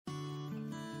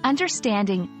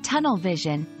Understanding Tunnel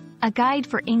Vision, a guide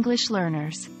for English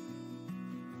learners.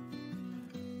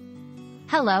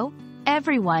 Hello,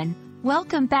 everyone.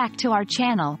 Welcome back to our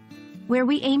channel, where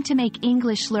we aim to make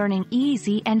English learning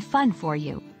easy and fun for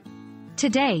you.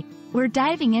 Today, we're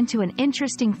diving into an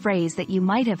interesting phrase that you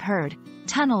might have heard,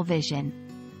 tunnel vision.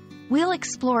 We'll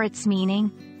explore its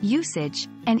meaning, usage,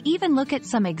 and even look at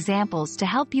some examples to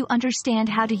help you understand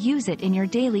how to use it in your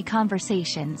daily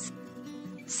conversations.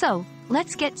 So,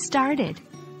 let's get started.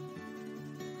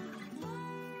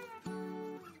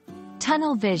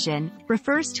 Tunnel vision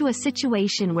refers to a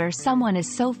situation where someone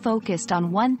is so focused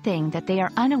on one thing that they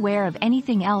are unaware of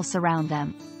anything else around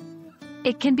them.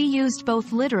 It can be used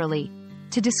both literally,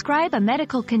 to describe a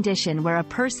medical condition where a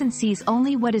person sees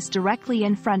only what is directly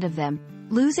in front of them,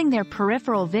 losing their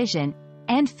peripheral vision,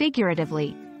 and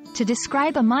figuratively, to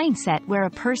describe a mindset where a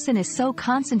person is so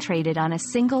concentrated on a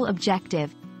single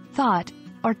objective, thought,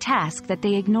 or task that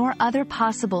they ignore other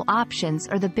possible options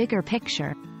or the bigger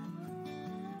picture.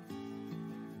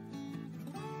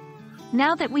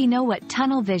 Now that we know what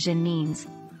tunnel vision means,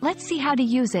 let's see how to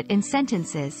use it in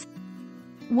sentences.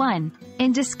 1.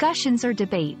 In discussions or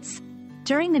debates.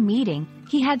 During the meeting,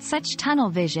 he had such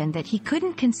tunnel vision that he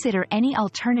couldn't consider any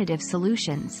alternative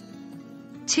solutions.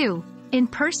 2. In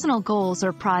personal goals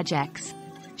or projects.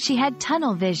 She had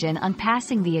tunnel vision on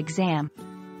passing the exam,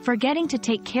 forgetting to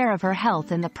take care of her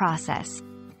health in the process.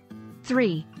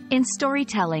 3. In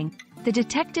storytelling. The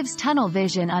detective's tunnel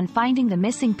vision on finding the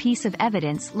missing piece of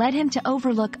evidence led him to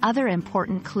overlook other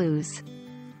important clues.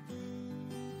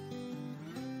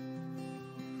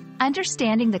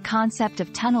 Understanding the concept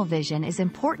of tunnel vision is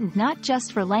important not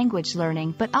just for language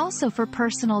learning but also for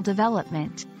personal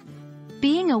development.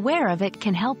 Being aware of it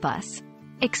can help us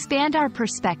expand our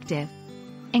perspective,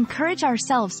 encourage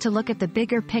ourselves to look at the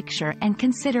bigger picture and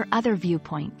consider other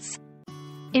viewpoints.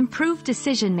 Improve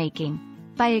decision-making.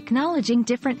 By acknowledging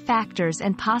different factors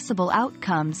and possible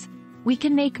outcomes, we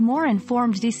can make more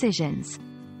informed decisions.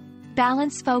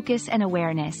 Balance focus and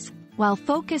awareness. While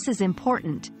focus is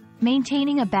important,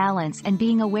 maintaining a balance and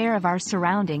being aware of our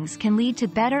surroundings can lead to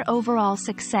better overall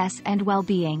success and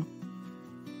well-being.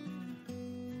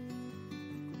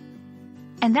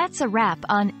 And that's a wrap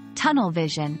on tunnel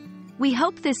vision. We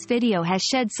hope this video has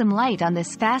shed some light on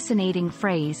this fascinating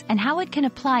phrase and how it can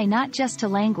apply not just to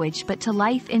language but to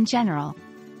life in general.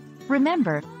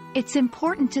 Remember, it's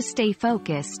important to stay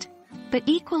focused, but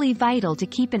equally vital to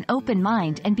keep an open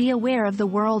mind and be aware of the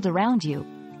world around you.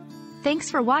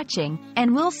 Thanks for watching,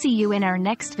 and we'll see you in our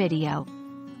next video.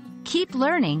 Keep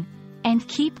learning, and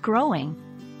keep growing.